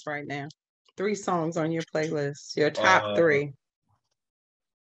playlist right now? 3 songs on your playlist, your top 3.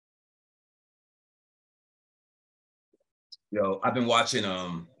 Yo, I've been watching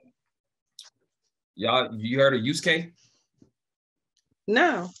y'all, you heard of Yusuke?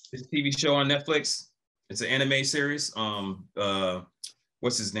 No. This TV show on Netflix. It's an anime series.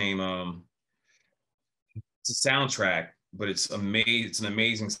 What's his name? It's a soundtrack, but it's amazing. It's an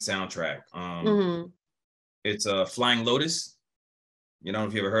amazing soundtrack. It's a Flying Lotus. You know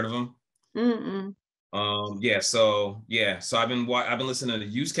if you ever heard of him? So I've been listening to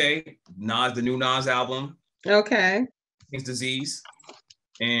Yusuke, the new Nas album. Okay. King's Disease.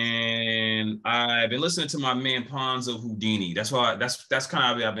 And I've been listening to my man Ponzo Houdini. That's kind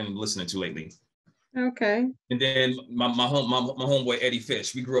of what I've been listening to lately. Okay. And then my homeboy Eddie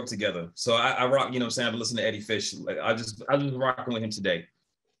Fish. We grew up together, so I rock. You know what I'm saying? I've been listening to Eddie Fish. Like, I just rocking with him today.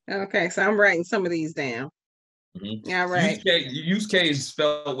 Okay, so I'm writing some of these down. Yeah, right. Yusuke is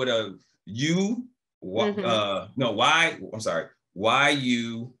spelled with a U. No, Y. I'm sorry.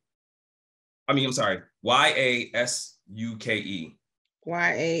 Y-A-S-U-K-E.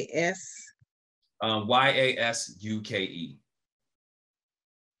 Y-A-S-U-K-E.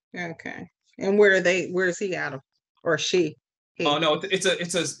 Okay. And where is he out of, or she? He? Oh no, it's a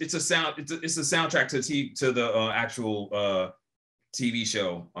soundtrack to the actual TV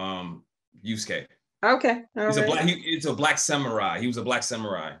show, Yusuke. Okay. It's a black samurai. He was a black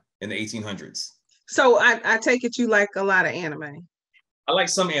samurai in the 1800s. So I take it you like a lot of anime. I like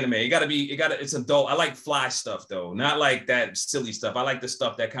some anime. It's adult. I like fly stuff though, not like that silly stuff. I like the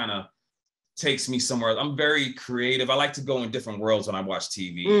stuff that kind of takes me somewhere. I'm very creative. I like to go in different worlds when I watch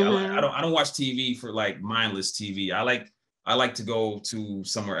TV. I don't watch TV for like mindless TV. I like to go to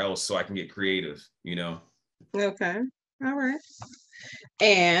somewhere else so I can get creative, you know. Okay. All right.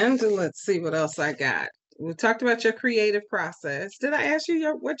 And let's see what else I got. We talked about your creative process. Did I ask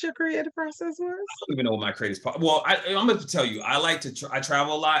you what your creative process was? I don't even know what my creative process. Well, I'm going to tell you. I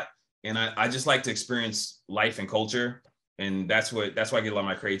travel a lot, and I just like to experience life and culture, and that's why I get a lot of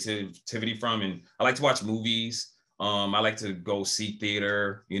my creativity from. And I like to watch movies. I like to go see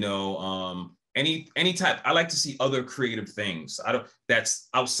theater. You know, any type. I like to see other creative things. That's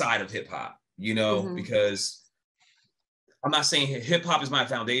outside of hip hop. You know, because I'm not saying hip hop is my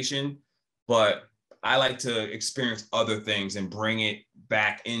foundation, but I like to experience other things and bring it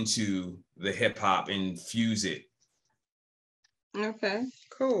back into the hip hop and fuse it. Okay,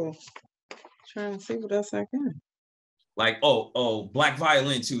 cool. Trying to see what else I can. Like, Black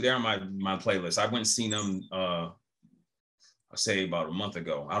Violin too. They're on my playlist. I went and seen them I'll say about a month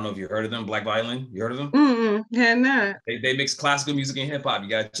ago. I don't know if you heard of them, Black Violin. You heard of them? Yeah, not. They mix classical music and hip hop. You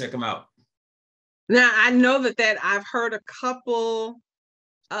gotta check them out. Now I know that I've heard a couple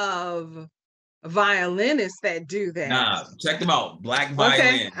of violinists that do that. Nah, check them out. Black Violin.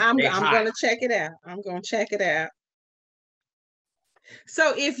 Okay, I'm gonna check it out. I'm gonna check it out.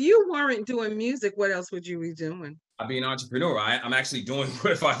 So if you weren't doing music, what else would you be doing? I'd be an entrepreneur. I'm actually doing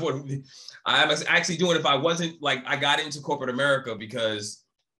what if I would. I'm actually doing if I wasn't like I got into corporate America because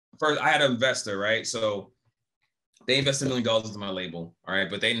first I had an investor, right? So they invested $1 million into my label, all right,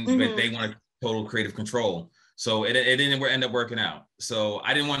 but they wanted total creative control. So it didn't end up working out. So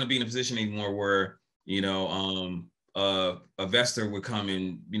I didn't want to be in a position anymore where, you know, a investor would come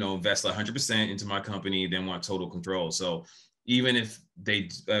and, you know, invest 100% into my company, then want total control. So even if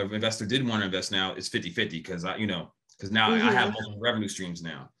investor did want to invest now, it's 50-50 because now I have multiple revenue streams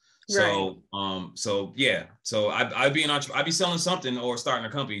now. So, right. So I'd be selling something or starting a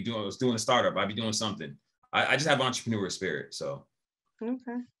company, doing a startup. I'd be doing something. I just have entrepreneurial spirit. So.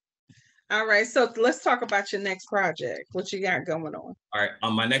 Okay. All right. So let's talk about your next project. What you got going on? All right.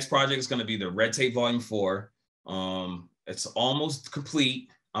 My next project is going to be the Red Tape Volume 4. It's almost complete.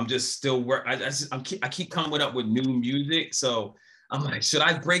 I'm just still I keep coming up with new music. So I'm like, should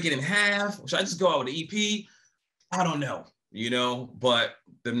I break it in half? Should I just go out with an EP? I don't know, you know, but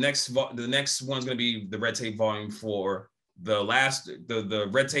the next one's going to be the Red Tape Volume 4. The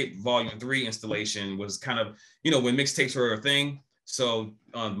Red Tape Volume 3 installation was kind of, you know, when mixtapes were a thing. So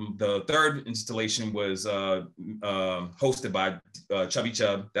the third installation was hosted by Chubby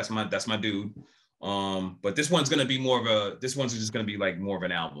Chub. That's my dude. But this one's gonna be this one's just gonna be like more of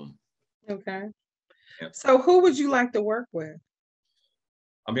an album. Okay. Yep. So who would you like to work with?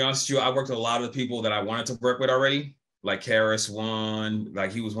 I'll be honest with you, I worked with a lot of the people that I wanted to work with already. Like Karis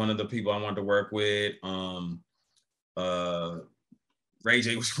like he was one of the people I wanted to work with. Ray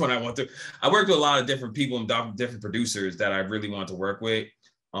J was one I wanted to. I worked with a lot of different people and different producers that I really wanted to work with.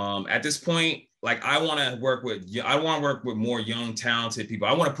 At this point, like I want to work with more young, talented people.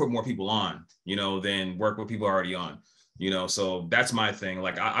 I want to put more people on, than work with people already on. So that's my thing.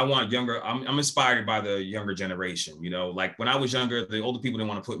 Like I want younger. I'm inspired by the younger generation. Like when I was younger, the older people didn't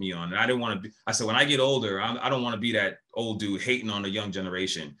want to put me on, and I didn't want to be. I said when I get older, I don't want to be that old dude hating on the young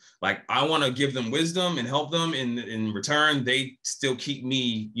generation. Like I want to give them wisdom and help them. In return, they still keep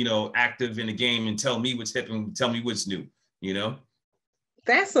me, active in the game and tell me what's hip and tell me what's new.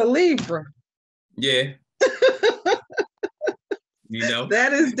 That's a Libra. Yeah.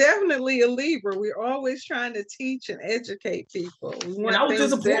 That is definitely a Libra. We're always trying to teach and educate people. And I was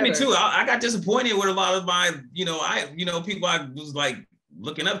disappointed too. I got disappointed with a lot of my, people I was like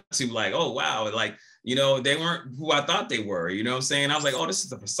looking up to, like, oh wow, like, they weren't who I thought they were. You know what I'm saying? I was like, oh, this is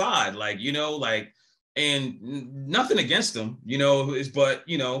the facade, and nothing against them, but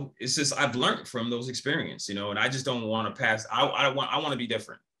it's just I've learned from those experiences, and I just don't want to pass. I want to be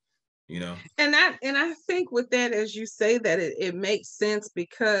different. And I think with that, as you say that, it makes sense,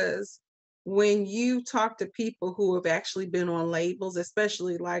 because when you talk to people who have actually been on labels,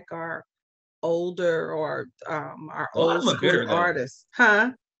 especially like our older or our old school artists,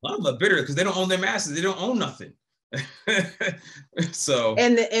 a lot of them are bitter because they don't own their masters, they don't own nothing. So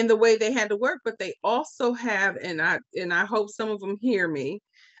and the way they had to work, but they also have, and I hope some of them hear me,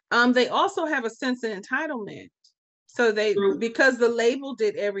 they also have a sense of entitlement. So because the label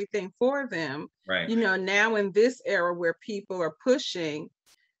did everything for them, right? Now in this era where people are pushing,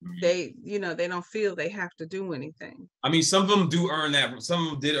 they don't feel they have to do anything. I mean, some of them do earn that. Some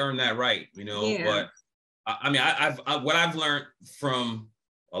of them did earn that right, Yeah. But I mean, what I've learned from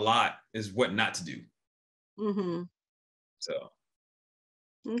a lot is what not to do. Mm-hmm. So.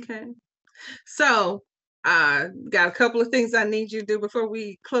 Okay. So got a couple of things I need you to do before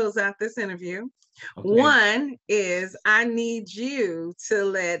we close out this interview. Okay. One is I need you to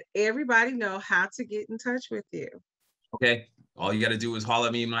let everybody know how to get in touch with you. Okay. All you got to do is holler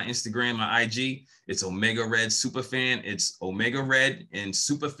at me on my Instagram, my IG. It's Omega Red Superfan. It's Omega Red, and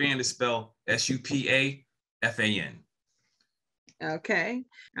Superfan is spelled SUPAFAN. Okay.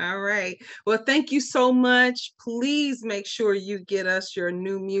 All right. Well, thank you so much. Please make sure you get us your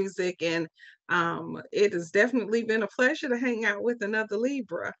new music. And it has definitely been a pleasure to hang out with another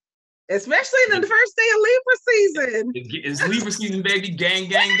Libra, especially in the first day of Libra season. It's Libra season, baby. Gang,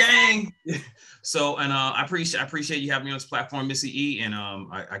 gang, gang. So, and I appreciate you having me on this platform, Missy E. And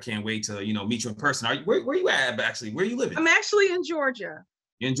I can't wait to meet you in person. Where you at actually? Where are you living? I'm actually in Georgia.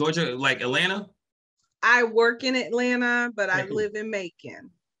 You're in Georgia, like Atlanta? I work in Atlanta, but I live in Macon.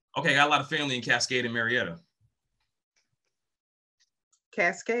 Okay, I got a lot of family in Cascade and Marietta.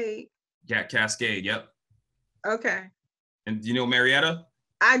 Cascade? Yeah, Cascade, yep. Okay. And you know Marietta?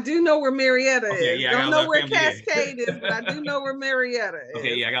 I do know where Marietta is. Yeah, don't know where Cascade is, but I do know where Marietta is.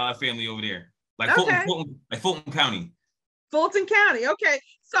 Okay, yeah, I got a lot of family over there. Like Fulton County. Fulton County, okay.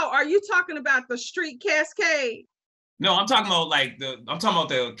 So are you talking about the street Cascade? No, I'm talking about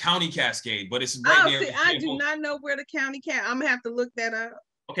the county Cascade, but it's right there. See, I do not know where the county I'm gonna have to look that up.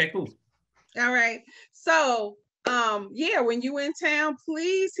 Okay, cool. All right. So, yeah, when you in town,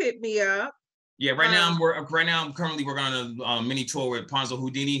 please hit me up. Yeah, right now I'm currently working on a mini tour with Ponzo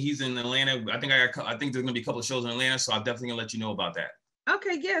Houdini. He's in Atlanta. I think there's gonna be a couple of shows in Atlanta, so I'm definitely gonna let you know about that.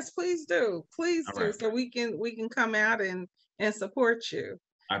 Okay, yes, please do. Please do. Right. So we can come out and support you.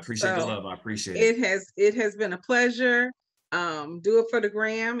 I appreciate the love. I appreciate it. It has been a pleasure. Do It for the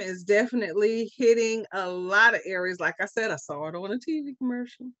Gram is definitely hitting a lot of areas. Like I said, I saw it on a TV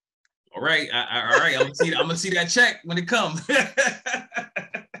commercial. All right. All right. I'm gonna see that check when it comes.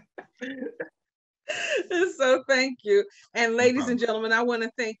 So thank you. And ladies and gentlemen, I want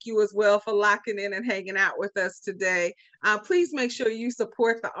to thank you as well for locking in and hanging out with us today. Please make sure you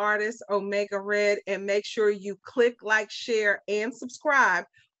support the artist Omega Red, and make sure you click, like, share, and subscribe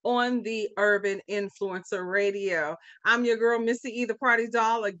on the Urban Influencer Radio. I'm your girl, Missy E, the Party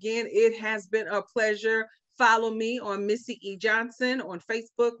Doll. Again, it has been a pleasure. Follow me on Missy E Johnson on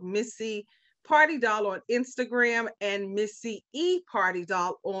Facebook, Missy Party Doll on Instagram, and Missy E Party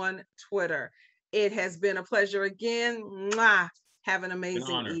Doll on Twitter. It has been a pleasure again. Mwah. Have an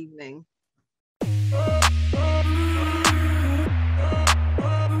amazing evening.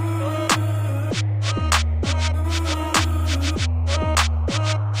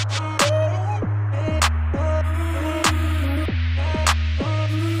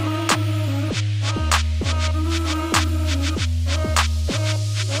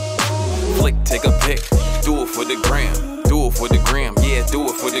 take a pic, do it for the gram, do it for the gram, yeah, do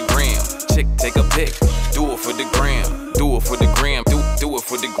it for the gram. Chick, take a pic, do it for the gram, do it for the gram, do it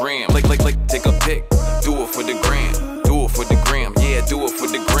for the gram. Like, take a pic, do it for the gram, do it for the gram, yeah, do it for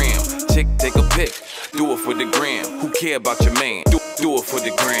the gram. Chick, take a pic, do it for the gram. Who care about your man? Do it for the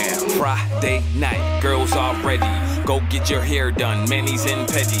gram. Friday night, girls are ready. Go get your hair done, manis and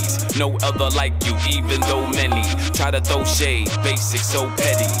petties. No other like you, even though many try to throw shade, basic so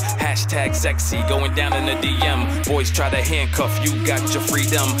petty. Hashtag sexy, going down in the DM. Boys try to handcuff you, got your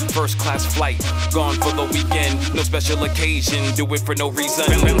freedom. First class flight, gone for the weekend. No special occasion, do it for no reason.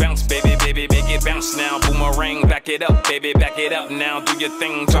 Bounce, baby, baby, make it bounce now. Boomerang, back it up, baby, back it up now. Do your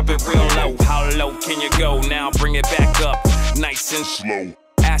thing, drop it real low. How low can you go now? Bring it back up, nice and slow.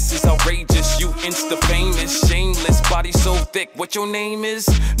 Ass is outrageous, you insta famous, shameless, body so thick, what your name is?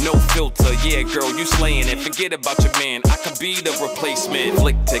 No filter, yeah girl, you slaying it, forget about your man, I could be the replacement.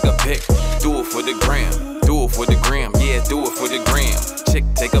 Flick, take a pic, do it for the gram, do it for the gram, yeah, do it for the gram. Chick,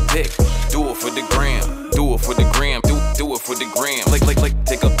 take a pic, do it for the gram, do it for the gram, do it for the gram. Like,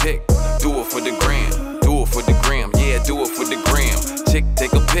 take a pic, do it for the gram, do it for the gram, yeah, do it for the gram. Chick,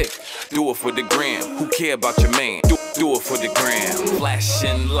 take a pic, do it for the gram. Who care about your man? Do it for the gram.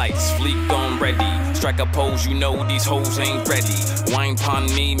 Flashing lights, fleek on ready. Strike a pose, you know these hoes ain't ready. Wine pon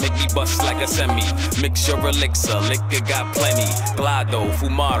me, make me bust like a semi. Mix your elixir, liquor got plenty. Glado,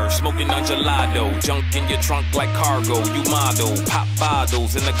 fumado, smoking on gelato. Junk in your trunk like cargo, you model. Pop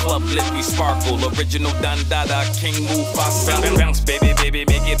bottles in the club, let me sparkle. Original Dandada, King Mufasa. Bounce, baby, baby,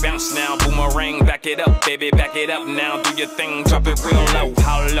 make it bounce now. Boomerang, back it up, baby, back it up now. Do your thing, drop it real low.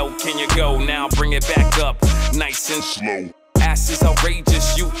 How low can you go now? Bring it back up, nice and slow. Ass is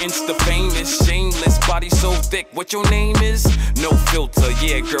outrageous, you insta famous, shameless, body so thick, what your name is? No filter,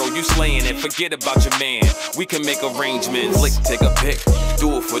 yeah girl, you slaying it, forget about your man, we can make arrangements. Flick, take a pic,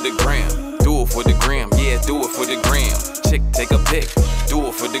 do it for the gram, do it for the gram, yeah, do it for the gram. Chick, take a pic, do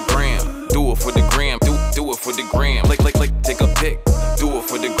it for the gram, do it for the gram, do it for the gram. Like, take a pic, do it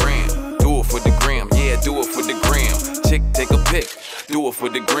for the gram, do it for the gram, yeah, do it for the gram. Chick, take a pic, do it for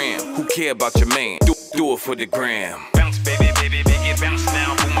the gram. Who care about your man? Do it for the gram. Bounce, baby, baby, make it bounce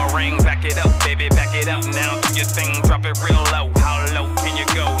now. Boomerang, back it up, baby, back it up now. Do your thing, drop it real low. How low can you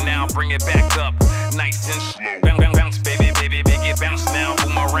go now? Bring it back up, nice and slow. Bounce, baby, baby, make it bounce now.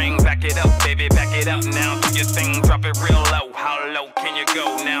 Boomerang, back it up, baby, back it up now. Do your thing, drop it real low. How low can you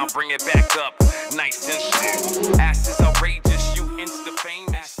go now? Bring it back up, nice and slow. Ass is outrageous, you insta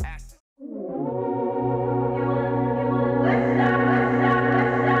famous.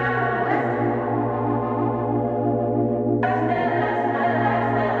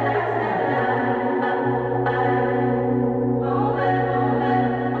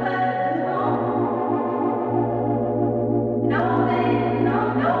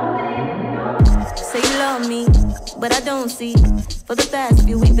 But I don't see. For the past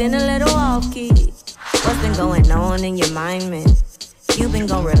few, we've been a little off-key. What's been going on in your mind, man? You've been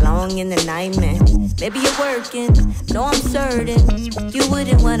going real long in the night, man. Maybe you're working, no, I'm certain you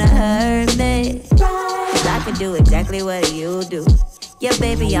wouldn't wanna hurt me. Cause I could do exactly what you do. Yeah,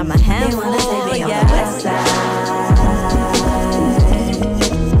 baby, I'm a handful. They wanna take me on the west side,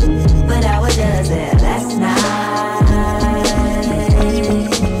 but I was just there last night.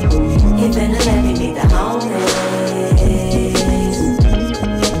 He finna let me be the homie.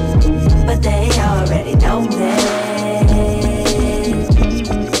 They already know me.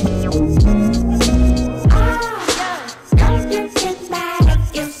 Don't you get mad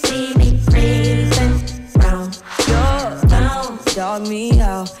if you see me creeping round your phone? Dog me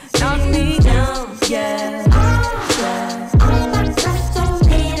out, knock me down, yeah. All my trust don't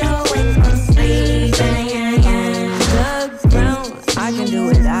need to wake from sleeping. The ground, I can do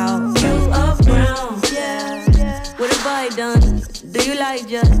without you around, yeah. What have I done? Do you like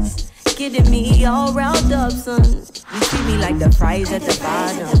just getting me all riled up, son? You treat me like the fries at the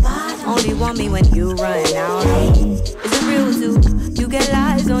bottom. Only want me when you run out. Is it real too? You get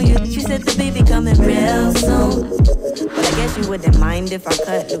lies on you. She said the baby coming real soon. Well, I guess you wouldn't mind if I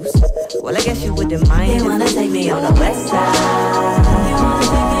cut loose. Well, I guess you wouldn't mind. They wanna take me on the west side. They wanna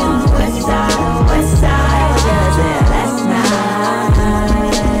take me on the west side. West side. Just there last night.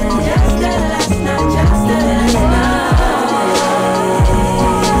 Just there last night. Just there last night.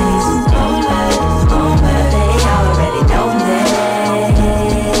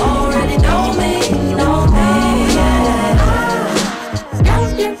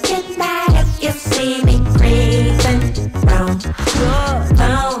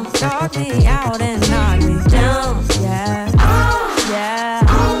 Knock me out and knock me down, yeah,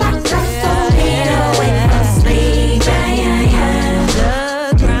 yeah.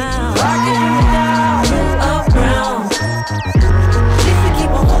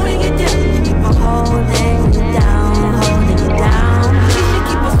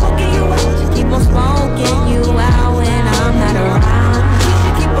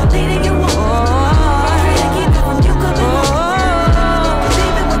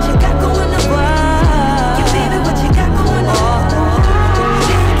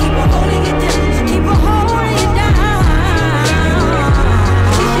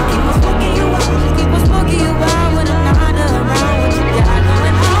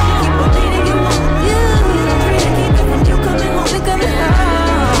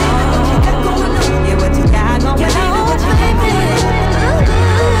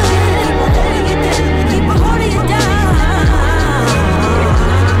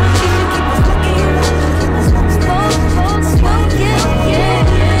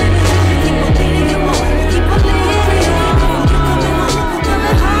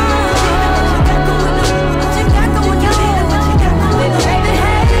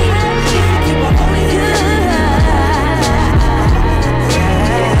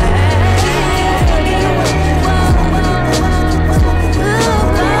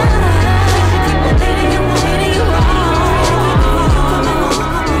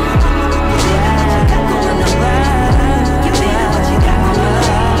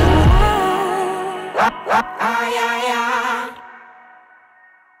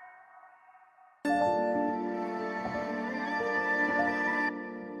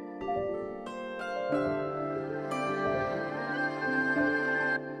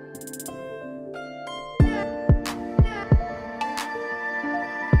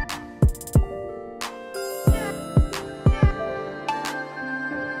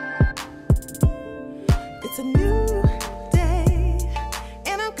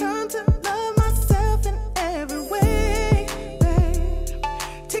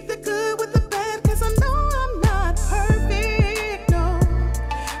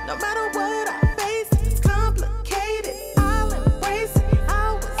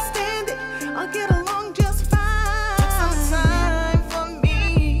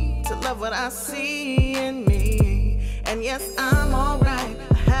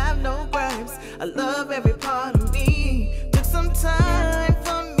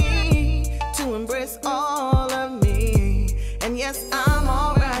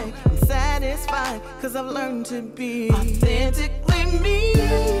 'cause I've learned to be authentically me.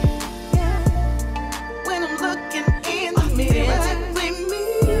 Yeah. When I'm looking in the mirror, authentically me.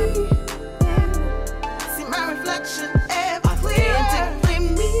 Yeah. See my reflection ever clear. Authentically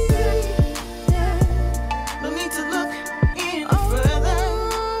me. Yeah. No need to look any further.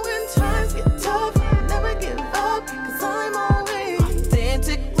 When times get tough, never give up, 'cause I'm always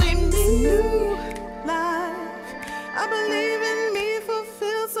authentically me. New life, I believe in me,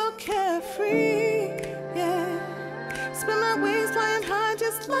 fulfilled, so carefree. Yeah, spend my wings flying high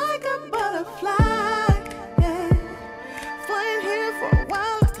just like a butterfly. Yeah, flying here for a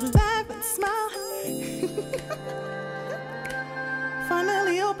while, I can laugh and smile.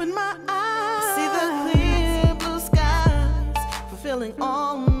 Finally open my eyes, see the clear blue skies, fulfilling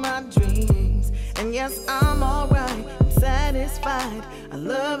all my dreams. And yes, I'm alright, I'm satisfied. I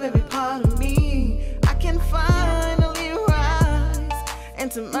love every part of me. I can finally rise, and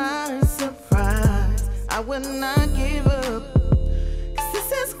to my surprise, I will not give up, 'cause this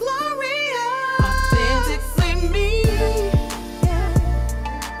is glorious. Authentically me. Yeah.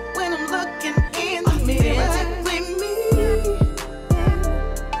 When I'm looking in the mirror, authentically me. Yeah.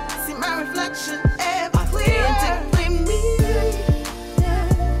 See my reflection ever clear. Authentically me. Yeah.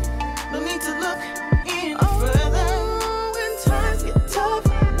 No need to look any further. When times get tough,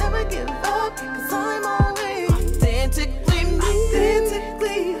 never give up, 'cause I'm always authentically me.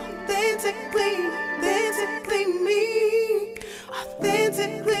 Authentically, authentically, authentically me.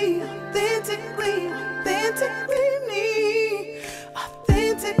 Authentically, authentically, authentically me.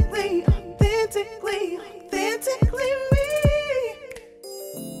 Authentically, authentically, authentically me.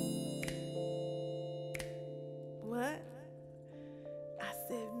 What? I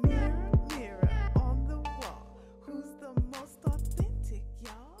said mirror, mirror on the wall, who's the most authentic,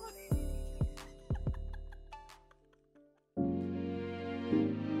 y'all?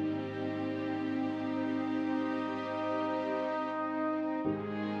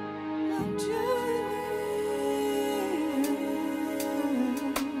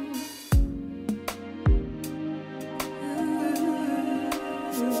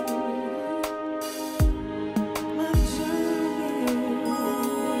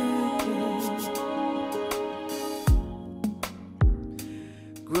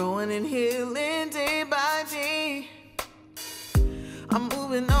 My growing and healing day by day. I'm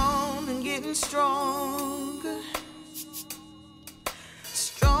moving on and getting stronger,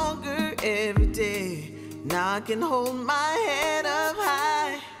 stronger every day. Now I can hold my head up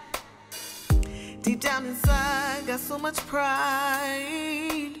high. Deep down inside, got so much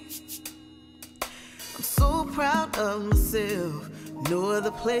pride. I'm so proud of myself. No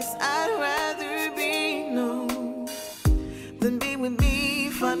other place I'd rather be, no, than be with me,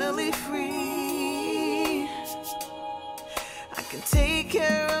 finally free. I can take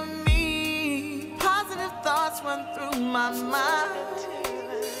care of me. Positive thoughts run through my mind.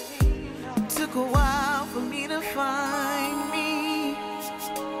 Took a while for me to find me.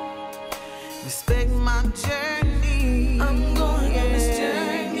 Respect my journey. I'm going on this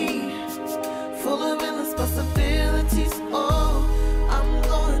journey, full of endless possibilities. Oh, I'm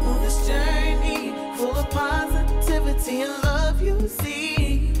going on this journey, full of positivity and love, you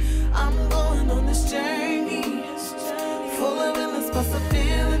see. I'm going on this journey, full of endless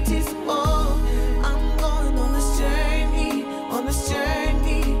possibilities. Oh, I'm going on this journey, on this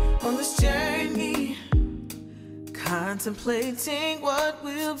journey, on this journey. Contemplating what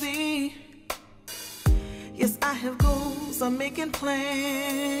will be. Yes, I have goals, I'm making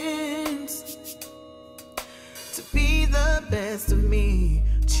plans to be the best of me,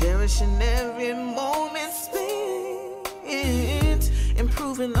 cherishing every moment spent,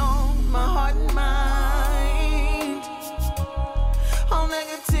 improving on my heart and mind. All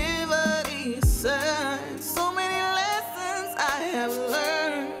negativity aside, so many lessons I have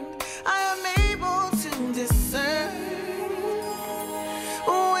learned. I am able to discern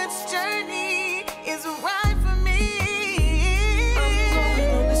which journey is right for me. I'm going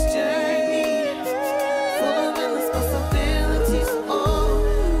on this journey, full of endless possibilities. Oh,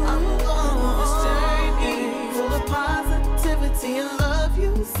 I'm going on this journey, full of positivity and love,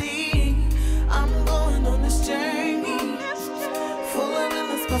 you see. I'm going on this journey, full of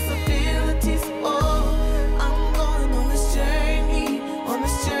endless possibilities. Oh, I'm going on this journey, on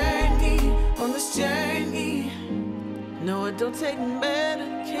this journey, on this journey. No, it don't take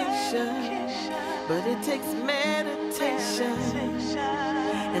medication, but it takes meditation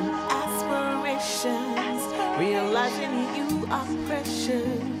and aspirations, realizing you are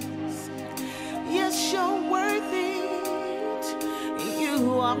precious. Yes, you're worth it,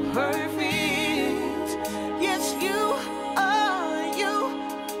 you are perfect. Yes, you are you.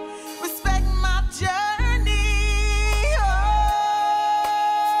 Respect my journey.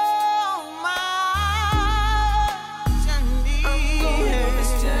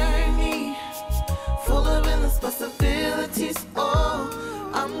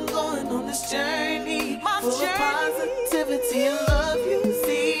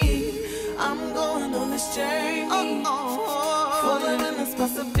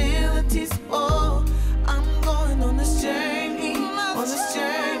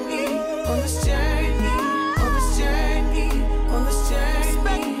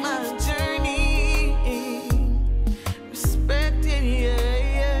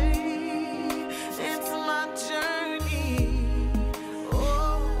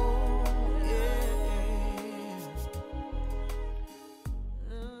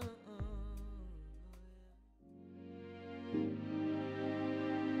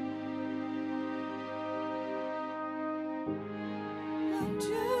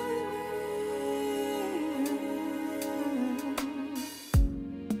 just